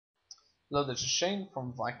Hello, this is Shane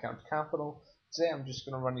from VsCap Capital. Today I'm just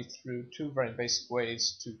going to run you through two very basic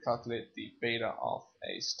ways to calculate the beta of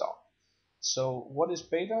a stock. So what is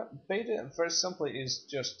beta? Beta, very simply, is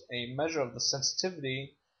just a measure of the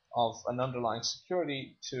sensitivity of an underlying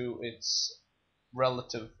security to its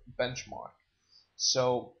relative benchmark.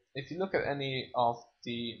 So if you look at any of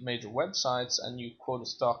the major websites and you quote a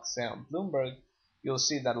stock, say on Bloomberg, you'll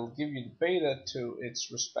see that it'll give you the beta to its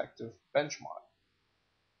respective benchmark.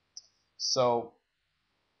 So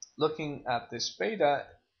looking at this beta,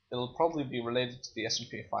 it'll probably be related to the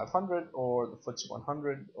S&P 500 or the FTSE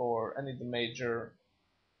 100 or any of the major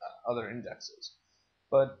other indexes.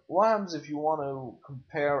 But what happens if you want to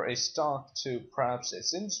compare a stock to perhaps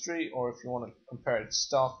its industry, or if you want to compare its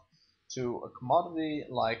stock to a commodity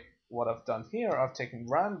like what I've done here? I've taken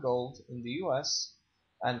Rand Gold in the US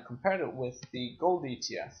and compared it with the gold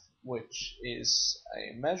ETF, which is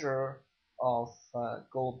a measure of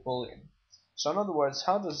gold bullion. So in other words,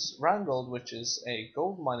 how does Rand Gold, which is a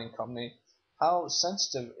gold mining company, how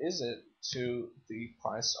sensitive is it to the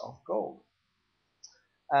price of gold?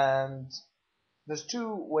 And there's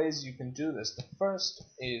two ways you can do this. The first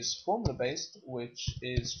is formula based, which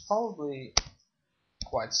is probably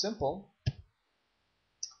quite simple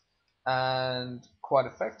and quite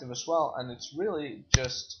effective as well, and it's really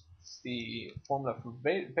just the formula for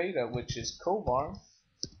beta, which is covar.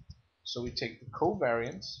 So we take the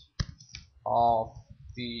covariance of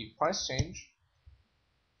the price change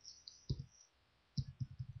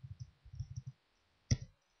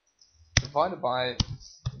divided by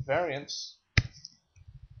the variance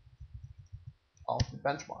of the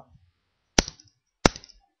benchmark,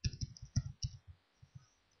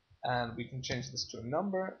 and we can change this to a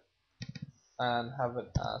number and have it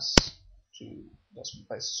as two decimal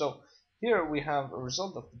places. So here we have a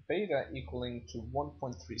result of the beta equaling to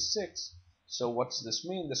 1.36. So what does this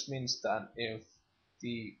mean? This means that if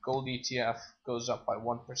the gold ETF goes up by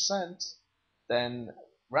 1%, then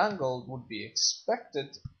Rand Gold would be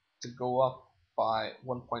expected to go up by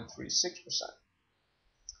 1.36%.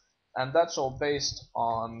 And that's all based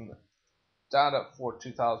on data for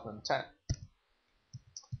 2010.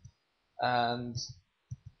 And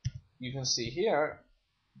you can see here,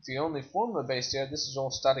 the only formula based here, this is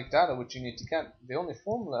all static data which you need to get. The only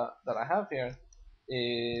formula that I have here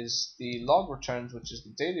is the log returns, which is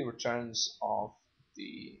the daily returns of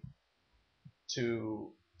the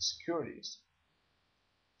two securities.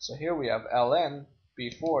 So here we have ln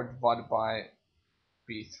B4 divided by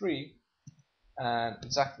B3, and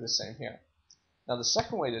exactly the same here. Now the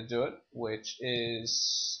second way to do it, which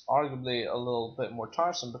is arguably a little bit more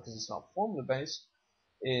tiresome because it's not formula based,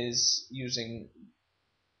 is using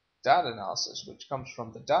data analysis, which comes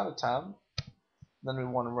from the data tab. Then we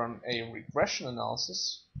want to run a regression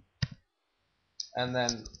analysis, and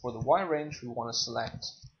then for the Y range we want to select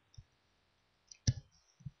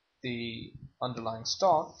the underlying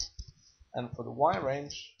stock, and for the Y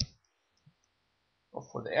range, or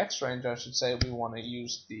for the X range I should say, we want to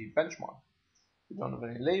use the benchmark. We don't have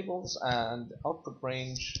any labels, and output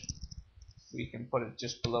range we can put it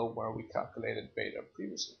just below where we calculated beta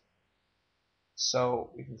previously.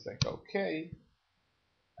 So we can click OK,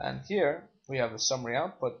 and here we have a summary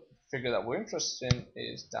output. The figure that we're interested in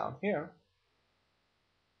is down here,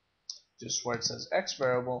 just where it says X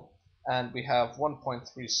variable, and we have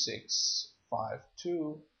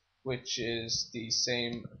 1.3652, which is the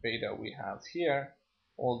same beta we have here,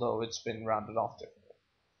 although it's been rounded off differently.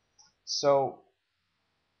 So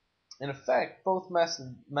in effect, both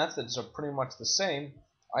methods are pretty much the same.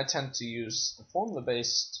 I tend to use the formula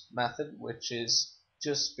based method, which is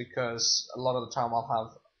just because a lot of the time I'll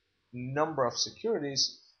have a number of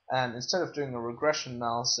securities, and instead of doing a regression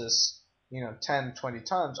analysis 10, 20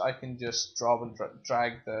 times, I can just drop and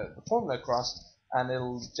drag the formula across, and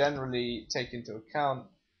it'll generally take into account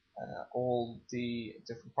all the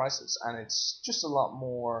different prices, and it's just a lot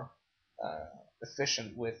more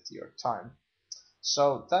efficient with your time.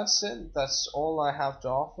 So that's it. That's all I have to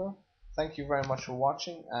offer. Thank you very much for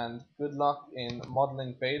watching, and good luck in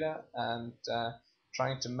modeling beta and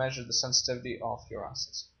trying to measure the sensitivity of your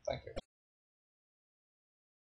assets. Thank you.